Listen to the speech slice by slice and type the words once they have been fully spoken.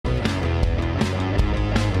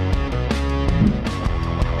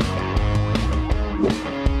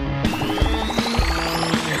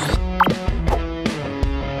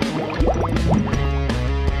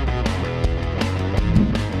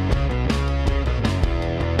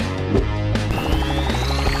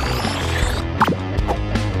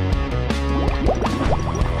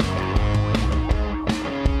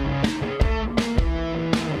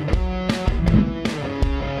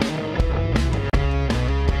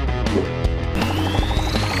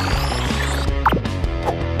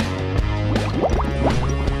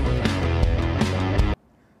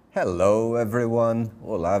Hello everyone!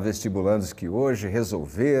 Olá vestibulandos que hoje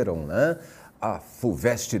resolveram, né, a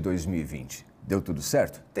FUVEST 2020. Deu tudo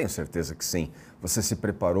certo? Tenho certeza que sim. Você se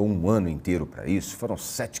preparou um ano inteiro para isso, foram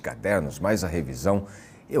 7 cadernos, mais a revisão.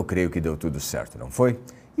 Eu creio que deu tudo certo, não foi?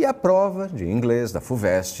 E a prova de inglês da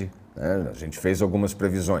FUVEST, né, a gente fez algumas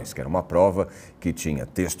previsões, que era uma prova que tinha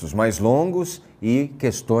textos mais longos e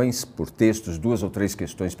questões por textos, 2 ou 3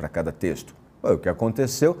 questões para cada texto. Foi o que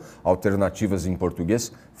aconteceu, alternativas em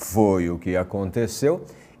português foi o que aconteceu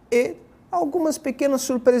e algumas pequenas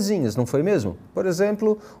surpresinhas, não foi mesmo? Por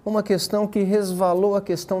exemplo, uma questão que resvalou a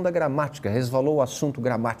questão da gramática, resvalou o assunto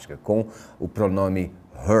gramática com o pronome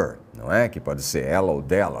her, não é? Que pode ser ela ou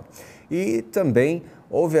dela. E também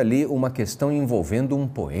houve ali uma questão envolvendo um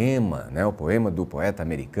poema, né? O poema do poeta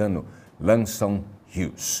americano Langston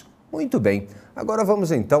Hughes. Muito bem, agora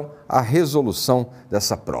vamos então à resolução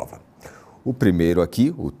dessa prova. O primeiro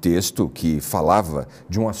aqui, o texto que falava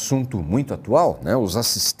de um assunto muito atual, né? Os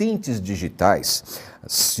assistentes digitais,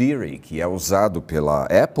 Siri, que é usado pela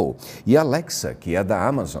Apple, e Alexa, que é da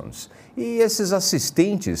Amazon. E esses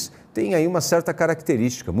assistentes têm aí uma certa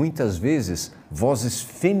característica. Muitas vezes, vozes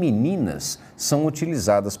femininas são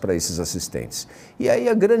utilizadas para esses assistentes. E aí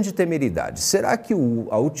a grande temeridade, será que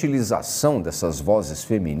a utilização dessas vozes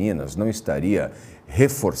femininas não estaria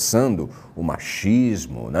reforçando o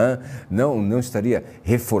machismo, né? Não estaria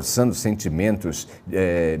reforçando sentimentos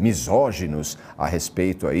misóginos a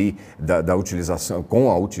respeito aí da utilização, com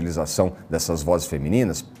a utilização dessas vozes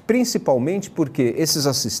femininas, principalmente porque esses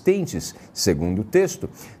assistentes, segundo o texto,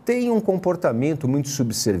 têm um comportamento muito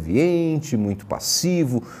subserviente, muito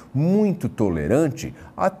passivo, muito tolerante,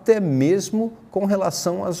 até mesmo com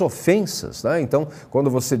relação às ofensas, né? Então, quando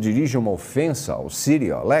você dirige uma ofensa ao Siri,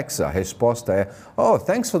 ao Alexa, a resposta é "Oh,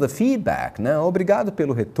 thanks for the feedback", né? Obrigado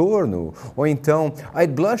pelo retorno. Ou então,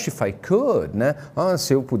 "I'd blush if I could", né? Ah,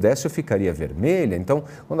 se eu pudesse, eu ficaria vermelha. Então,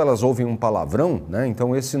 quando elas ouvem um palavrão, né?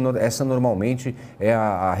 Então, essa normalmente é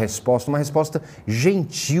a resposta, uma resposta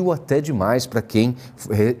gentil até demais para quem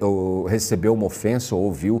recebeu uma ofensa ou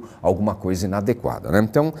ouviu alguma coisa inadequada, né?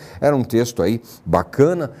 Então, era um texto aí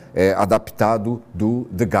bacana, adaptado do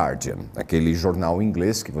The Guardian, aquele jornal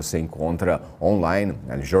inglês que você encontra online,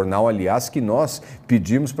 jornal, aliás, que nós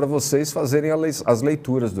pedimos para vocês fazerem as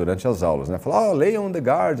leituras durante as aulas, né? Falar, oh, leiam The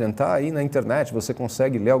Guardian, tá aí na internet, você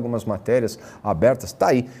consegue ler algumas matérias abertas, tá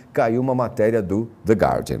aí, caiu uma matéria do The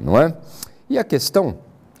Guardian, não é? E a questão,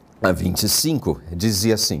 a 25,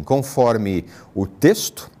 dizia assim, conforme o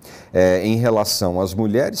texto, em relação às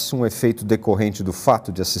mulheres, um efeito decorrente do fato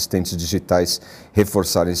de assistentes digitais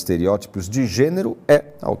reforçarem estereótipos de gênero é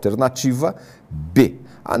a alternativa B,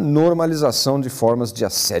 a normalização de formas de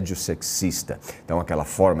assédio sexista. Então, aquela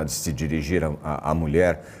forma de se dirigir à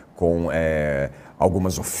mulher com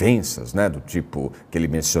algumas ofensas, né, do tipo que ele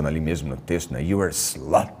menciona ali mesmo no texto, né, "You're a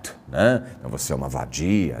slut", né, então você é uma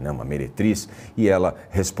vadia, né, uma meretriz, e ela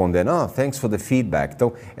respondendo, "Oh, thanks for the feedback".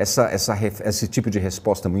 Então, esse tipo de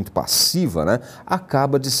resposta muito passiva, né,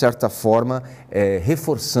 acaba, de certa forma,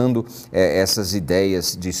 reforçando essas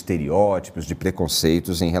ideias de estereótipos, de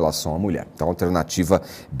preconceitos em relação à mulher. Então, alternativa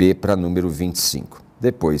B para número 25.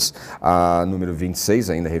 Depois, a número 26,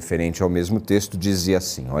 ainda referente ao mesmo texto, dizia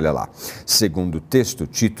assim, olha lá, segundo o texto, o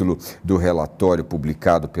título do relatório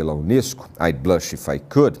publicado pela Unesco, "I'd blush if I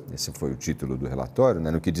could", esse foi o título do relatório, né,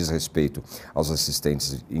 no que diz respeito aos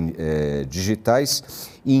assistentes digitais,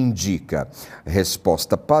 indica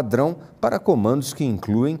resposta padrão para comandos que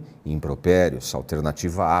incluem impropérios,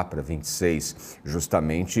 alternativa A para 26.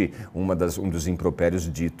 Justamente um dos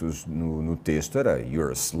impropérios ditos no texto era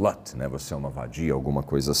 "You're a slut", né? Você é uma vadia, alguma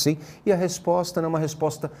coisa assim. E a resposta é uma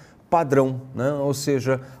resposta padrão, né? Ou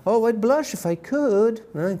seja, "Oh, I'd blush if I could",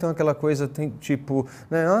 né? Então aquela coisa tem tipo,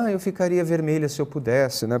 né? "Ah, eu ficaria vermelha se eu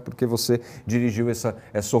pudesse", né? Porque você dirigiu essa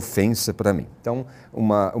ofensa para mim. Então,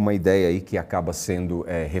 uma ideia aí que acaba sendo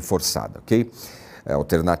reforçada, ok?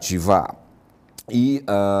 Alternativa A. E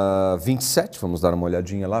 27, vamos dar uma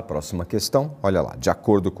olhadinha lá, próxima questão. Olha lá, de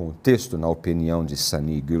acordo com o texto, na opinião de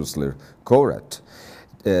Sunny Gilsler-Corat,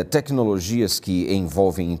 tecnologias que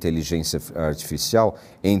envolvem inteligência artificial,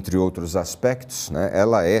 entre outros aspectos, né?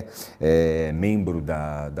 Ela é membro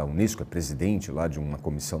da Unesco, é presidente lá de uma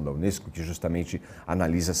comissão da Unesco que justamente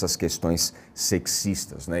analisa essas questões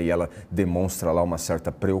sexistas, né? E ela demonstra lá uma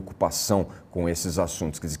certa preocupação com esses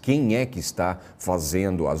assuntos. Quer dizer, quem é que está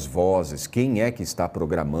fazendo as vozes, quem é que está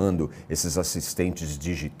programando esses assistentes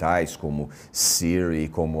digitais como Siri,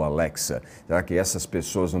 como Alexa? Será que essas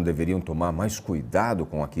pessoas não deveriam tomar mais cuidado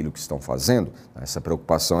com aquilo que estão fazendo? Essa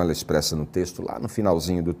preocupação ela é expressa no texto, lá no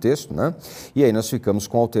finalzinho do texto, né? E aí nós ficamos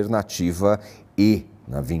com a alternativa E,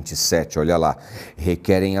 na 27, olha lá,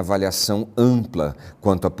 requerem avaliação ampla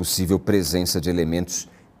quanto à possível presença de elementos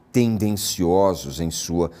tendenciosos em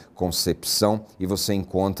sua concepção, e você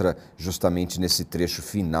encontra justamente nesse trecho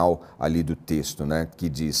final ali do texto, né, que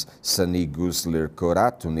diz Sunny Gusler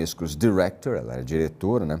Korat, Unesco's director, ela era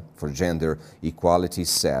diretora, né, for Gender Equality,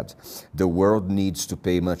 said, "The world needs to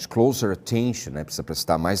pay much closer attention", né, precisa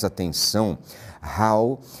prestar mais atenção,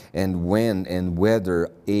 how and when and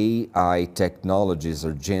whether AI technologies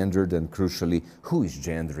are gendered and crucially, who is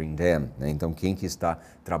gendering them, né? Então, quem que está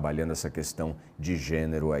trabalhando essa questão de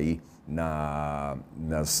gênero aí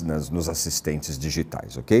nos assistentes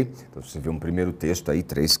digitais, ok? Então, você viu um primeiro texto aí,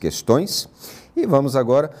 3 questões. E vamos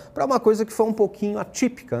agora para uma coisa que foi um pouquinho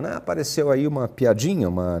atípica, né? Apareceu aí uma piadinha,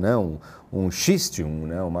 um xiste,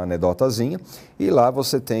 uma anedotazinha, e lá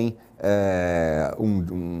você tem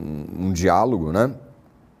um diálogo, né?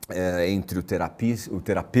 Entre o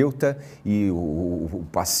terapeuta e o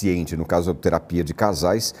paciente, no caso a terapia de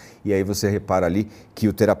casais, e aí você repara ali que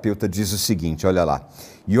o terapeuta diz o seguinte, olha lá,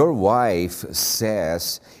 "Your wife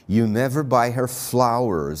says you never buy her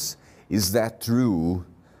flowers, is that true?"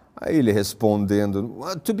 Aí ele respondendo,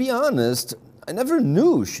 "Well, to be honest, I never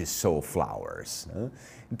knew she sold flowers."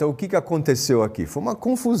 Então o que aconteceu aqui? Foi uma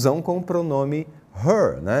confusão com o pronome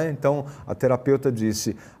her, né? Então a terapeuta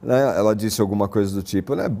disse, né, ela disse alguma coisa do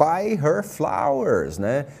tipo, né, buy her flowers,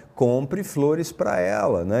 né? Compre flores para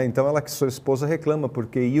ela, né? Então ela que sua esposa reclama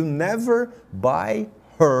porque you never buy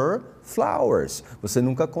her flowers. Você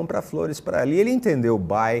nunca compra flores para ela. E ele entendeu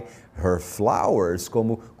buy her flowers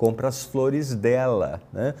como compra as flores dela,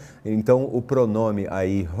 né? Então o pronome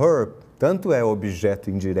aí her tanto é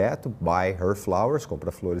objeto indireto, buy her flowers,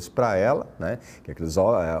 compra flores para ela, né? Que é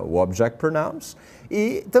o object pronouns,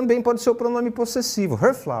 e também pode ser o pronome possessivo,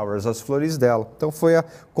 her flowers, as flores dela. Então foi a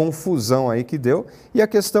confusão aí que deu, e a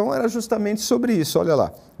questão era justamente sobre isso, olha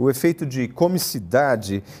lá. O efeito de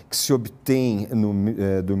comicidade que se obtém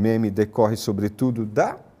do meme decorre sobretudo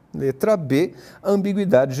da letra B, a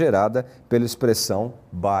ambiguidade gerada pela expressão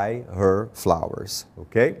buy her flowers,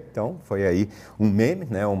 ok? Então, foi aí um meme,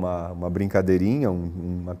 né? uma brincadeirinha,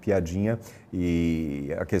 uma piadinha,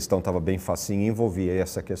 e a questão estava bem facinha, envolvia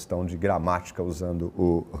essa questão de gramática usando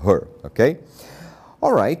o her, ok?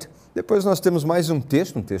 Alright, depois nós temos mais um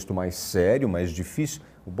texto mais sério, mais difícil.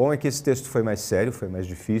 O bom é que esse texto foi mais sério, foi mais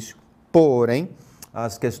difícil, porém,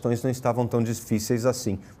 as questões não estavam tão difíceis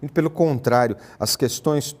assim. Muito pelo contrário, as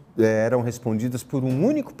questões eram respondidas por um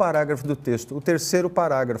único parágrafo do texto. O terceiro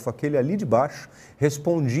parágrafo, aquele ali de baixo,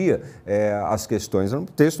 respondia as questões. Era um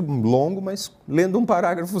texto longo, mas lendo um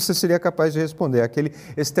parágrafo você seria capaz de responder.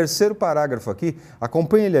 Esse terceiro parágrafo aqui,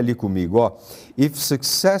 acompanha ele ali comigo. Ó. If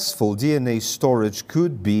successful DNA storage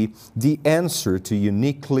could be the answer to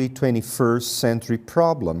uniquely 21st century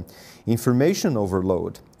problem, information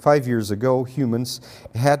overload. 5 years ago, humans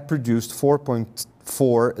had produced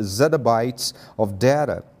 4.4 zettabytes of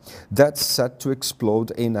data. That's set to explode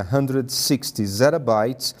in 160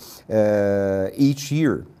 zettabytes each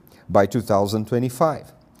year by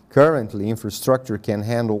 2025. Currently, infrastructure can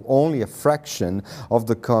handle only a fraction of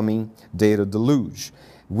the coming data deluge,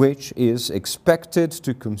 which is expected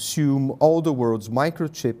to consume all the world's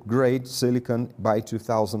microchip-grade silicon by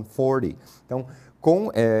 2040. Então,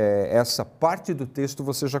 com essa parte do texto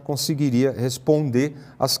você já conseguiria responder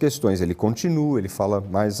as questões. Ele continua, ele fala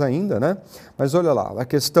mais ainda, né? Mas olha lá, a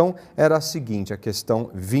questão era a seguinte, a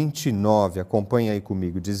questão 29, acompanha aí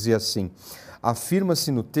comigo, dizia assim,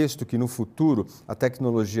 afirma-se no texto que no futuro a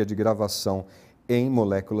tecnologia de gravação em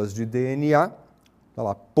moléculas de DNA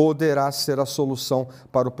poderá ser a solução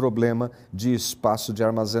para o problema de espaço de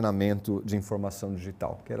armazenamento de informação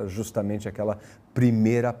digital, que era justamente aquela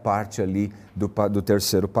primeira parte ali do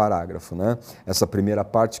terceiro parágrafo, né? Essa primeira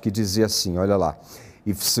parte que dizia assim, olha lá,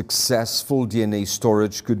 if successful DNA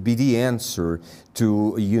storage could be the answer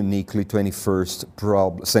to a uniquely 21st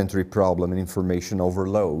century problem in information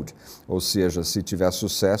overload. Ou seja, se tiver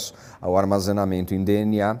sucesso, o armazenamento em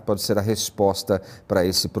DNA pode ser a resposta para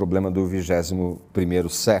esse problema do 21º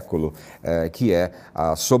século, que é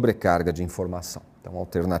a sobrecarga de informação. Então,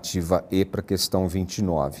 alternativa E para a questão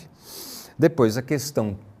 29. Depois, a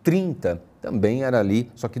questão 30 também era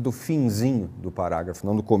ali, só que do finzinho do parágrafo,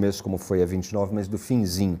 não do começo como foi a 29, mas do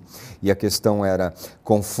finzinho. E a questão era,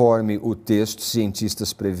 conforme o texto,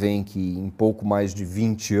 cientistas preveem que em pouco mais de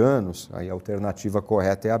 20 anos, aí a alternativa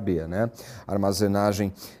correta é a B, né? A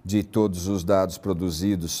armazenagem de todos os dados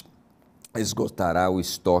produzidos esgotará o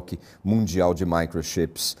estoque mundial de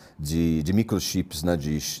microchips, de microchips, né,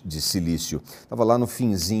 de silício. Estava lá no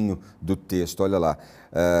finzinho do texto, olha lá.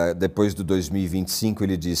 Depois do 2025,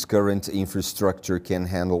 ele diz: Current infrastructure can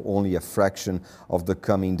handle only a fraction of the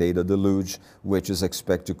coming data deluge, which is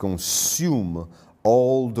expected to consume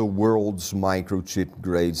all the world's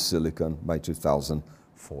microchip-grade silicon by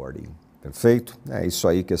 2040. Perfeito? É isso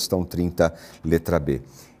aí, questão 30, letra B.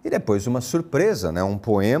 E depois uma surpresa, né? Um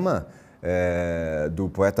poema do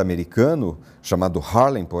poeta americano chamado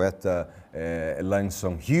Harlem, poeta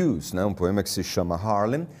Langston Hughes, né? Um poema que se chama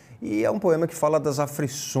Harlem, e é um poema que fala das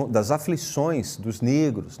aflições dos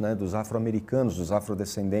negros, né? Dos afro-americanos, dos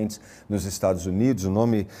afrodescendentes nos Estados Unidos. O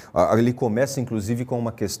nome, ele começa inclusive com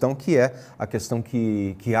uma questão que é a questão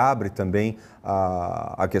que abre também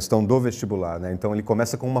a questão do vestibular, né? Então ele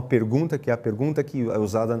começa com uma pergunta, que é a pergunta que é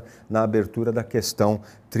usada na abertura da questão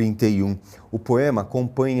 31. O poema,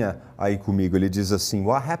 acompanha aí comigo, ele diz assim: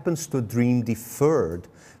 What happens to a dream deferred?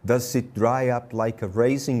 Does it dry up like a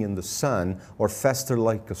raisin in the sun, or fester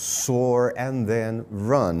like a sore and then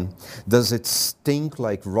run? Does it stink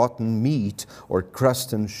like rotten meat, or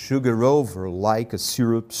crust and sugar over like a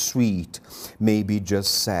syrup sweet? Maybe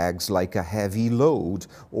just sags like a heavy load,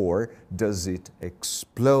 or does it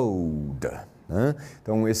explode?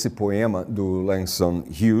 Então esse poema do Langston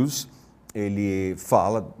Hughes, ele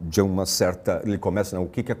fala de uma certa... Ele começa, o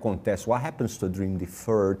que acontece? What happens to a dream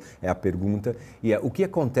deferred? É a pergunta. E o que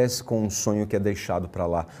acontece com um sonho que é deixado para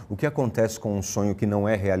lá? O que acontece com um sonho que não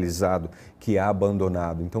é realizado, que é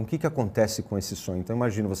abandonado? Então, o que acontece com esse sonho? Então,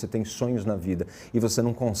 imagina, você tem sonhos na vida e você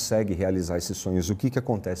não consegue realizar esses sonhos. O que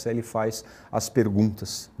acontece? Aí ele faz as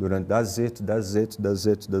perguntas durante... Does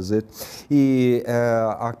it. E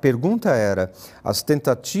a pergunta era, as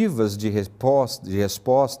tentativas de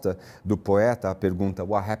resposta do poeta, a pergunta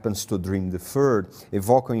What happens to a dream deferred,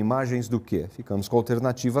 evocam imagens do quê? Ficamos com a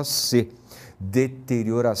alternativa C,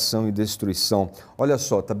 deterioração e destruição. Olha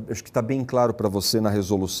só, acho que está bem claro para você na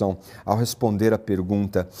resolução, ao responder a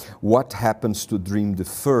pergunta What happens to a dream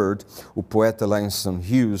deferred, o poeta Langston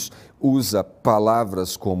Hughes usa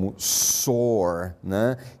palavras como sore,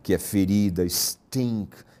 né, que é ferida,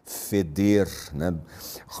 stink, feder, né,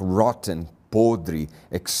 rotten, podre,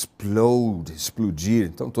 explode, explodir.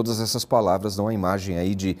 Então, todas essas palavras dão a imagem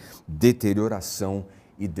aí de deterioração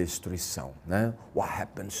e destruição, né? What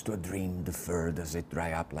happens to a dream deferred? Does it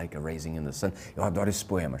dry up like a raisin in the sun? Eu adoro esse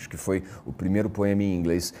poema, acho que foi o primeiro poema em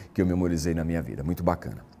inglês que eu memorizei na minha vida, muito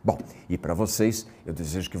bacana. Bom, e para vocês, eu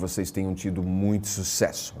desejo que vocês tenham tido muito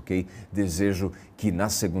sucesso, ok? Desejo que na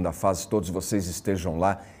segunda fase todos vocês estejam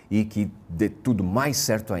lá e que dê tudo mais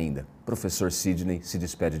certo ainda. Professor Sidney se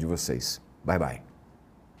despede de vocês. Bye, bye.